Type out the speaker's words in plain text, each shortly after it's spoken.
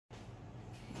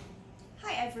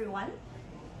everyone,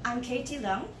 I'm Katie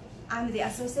Leung. I'm the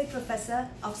Associate Professor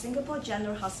of Singapore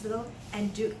General Hospital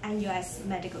and Duke NUS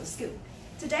Medical School.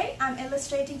 Today, I'm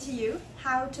illustrating to you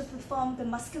how to perform the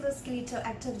musculoskeletal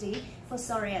activity for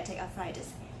psoriatic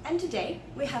arthritis. And today,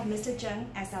 we have Mr. Zheng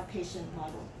as our patient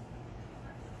model.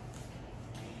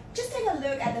 Just take a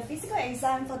look at the physical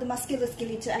exam for the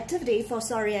musculoskeletal activity for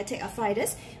psoriatic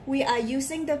arthritis. We are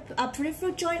using the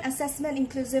peripheral joint assessment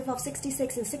inclusive of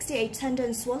 66 and 68 tendon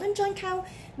and swollen joint count.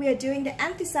 We are doing the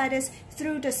enthesitis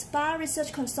through the SPA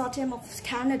Research Consortium of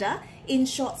Canada, in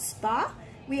short SPA.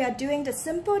 We are doing the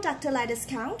simple dactylitis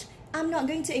count. I'm not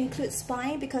going to include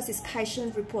spine because it's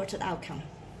patient-reported outcome.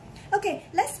 Okay,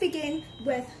 let's begin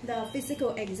with the physical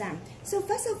exam. So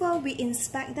first of all, we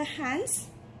inspect the hands.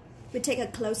 We take a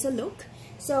closer look.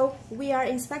 So we are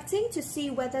inspecting to see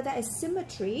whether there is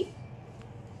symmetry,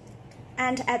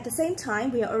 and at the same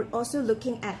time we are also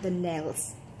looking at the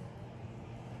nails.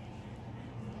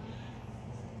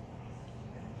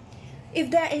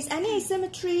 If there is any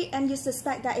asymmetry and you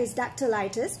suspect that is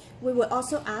dactylitis, we will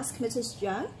also ask Mrs.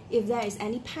 Zheng if there is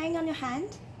any pain on your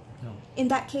hand. No. In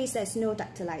that case, there's no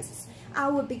dactylitis. I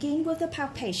will begin with the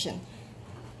palpation.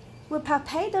 We'll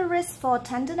palpate the wrist for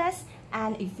tenderness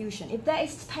and effusion. If there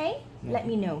is pain, let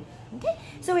me know. Okay,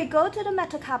 so we go to the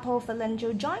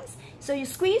metacarpophalangeal joints. So you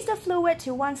squeeze the fluid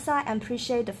to one side and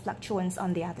appreciate the fluctuance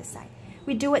on the other side.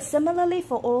 We do it similarly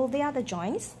for all the other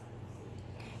joints.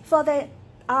 For the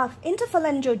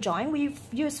interphalangeal joint, we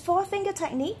use four-finger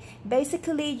technique.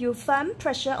 Basically, you firm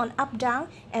pressure on up-down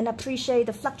and appreciate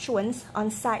the fluctuance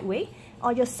on sideway.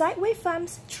 On your sideway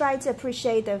thumbs, try to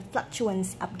appreciate the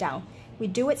fluctuance up-down. We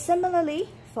do it similarly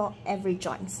for every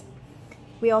joint.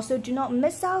 We also do not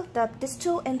miss out the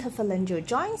distal interphalangeal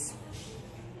joints.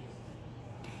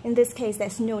 In this case,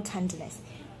 there's no tenderness.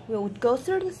 We'll go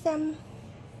through the thumb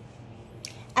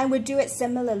and we'll do it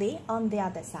similarly on the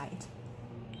other side.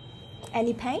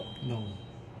 Any pain? No.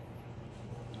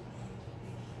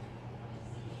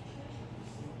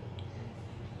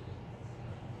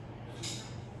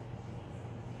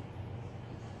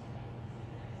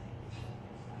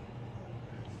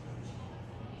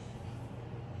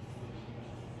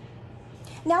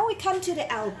 Now we come to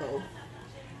the elbow.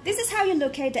 This is how you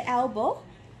locate the elbow: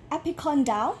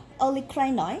 epicondyle,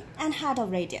 olecranon, and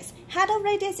hadal radius. Hadal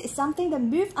radius is something that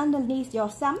moves underneath your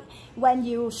thumb when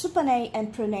you supinate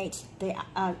and pronate the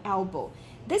elbow.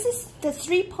 This is the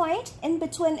 3 point. In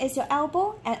between is your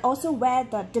elbow and also where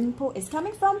the dimple is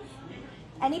coming from.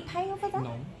 Any pain over there?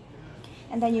 No.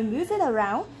 And then you move it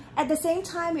around. At the same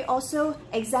time, we also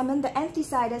examine the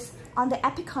enthesitis on the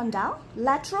epicondyle,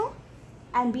 lateral,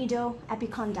 and medial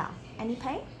epicondyle. Any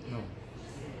pain? No.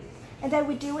 And then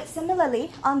we do it similarly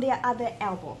on the other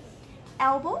elbow.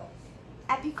 Elbow,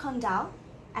 epicondyle,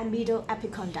 and medial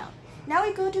epicondyle. Now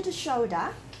we go to the shoulder.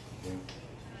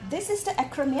 This is the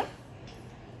acromion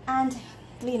and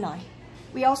glenoid.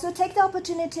 We also take the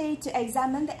opportunity to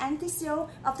examine the anthesial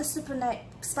of the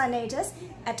spinatus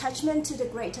attachment to the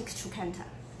greater trochanter.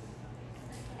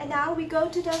 And now we go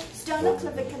to the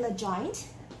sternoclavicular joint.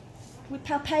 We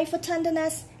palpate for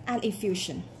tenderness and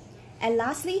effusion. And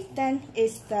lastly, then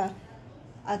is the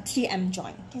TM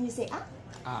joint. Can you say ah?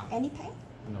 Ah. Any pain?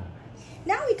 No.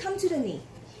 Now we come to the knee.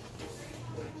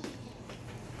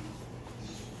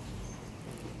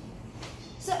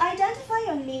 So identify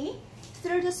your knee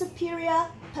through the superior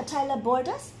patellar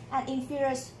borders and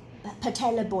inferior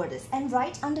patellar borders. And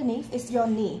right underneath is your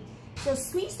knee. So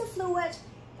squeeze the fluid.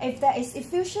 If there is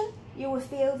effusion, you will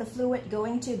feel the fluid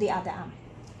going to the other arm.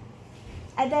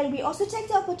 And then we also take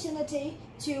the opportunity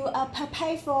to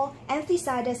palpate for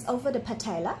enthesitis over the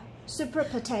patella,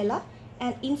 suprapatellar,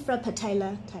 and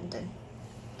infrapatellar tendon.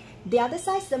 The other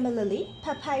side similarly,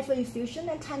 palpate for effusion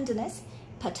and tenderness,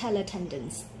 patellar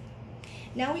tendons.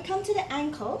 Now we come to the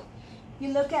ankle.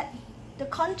 You look at the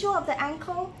contour of the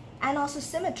ankle and also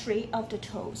symmetry of the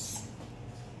toes.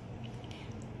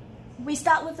 We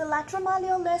start with the lateral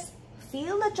malleolus.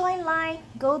 Feel the joint line,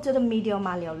 go to the medial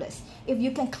malleolus. If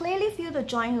you can clearly feel the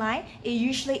joint line, it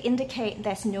usually indicates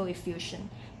there's no effusion.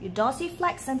 You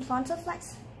dorsiflex and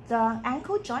plantarflex the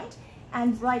ankle joint,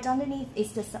 and right underneath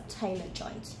is the subtalar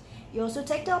joint. You also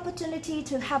take the opportunity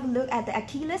to have a look at the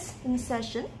Achilles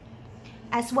insertion,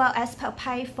 as well as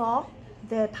palpate for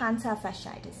the plantar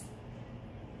fasciitis.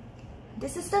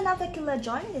 This is the navicular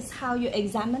joint, is how you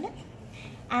examine it.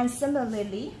 And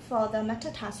similarly, for the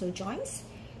metatarsal joints,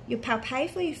 you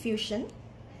palpate for effusion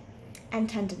and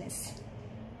tenderness.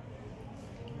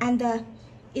 And the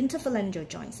interphalangeal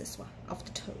joints as well of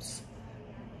the toes,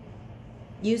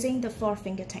 using the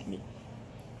four-finger technique.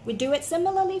 We do it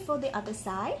similarly for the other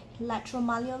side. Lateral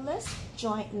malleolus,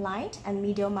 joint line, and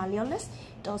medial malleolus,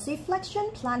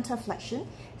 dorsiflexion, plantar flexion,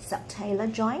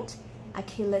 subtalar joint,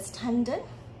 Achilles tendon,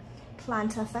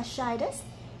 plantar fasciitis,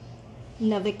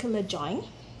 navicular joint.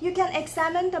 You can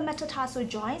examine the metatarsal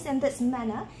joints in this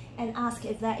manner and ask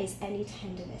if there is any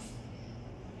tenderness.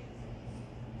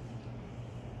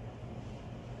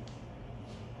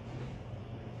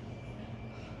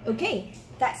 Okay,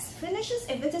 that finishes.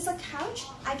 If it is a couch,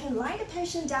 I can lie the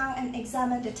patient down and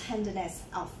examine the tenderness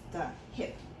of the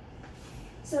hip.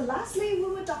 So lastly, we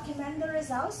will document the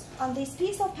results. On this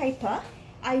piece of paper,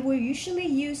 I will usually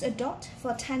use a dot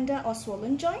for tender or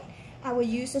swollen joint. I will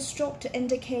use a stroke to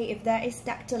indicate if there is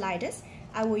dactylitis.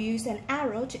 I will use an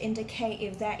arrow to indicate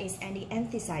if there is any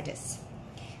enthesitis.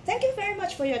 Thank you very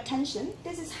much for your attention.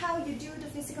 This is how you do the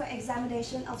physical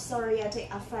examination of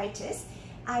psoriatic arthritis.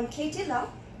 I'm Katie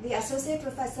Long, the Associate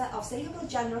Professor of Singapore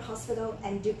General Hospital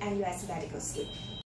and Duke NUS Medical School.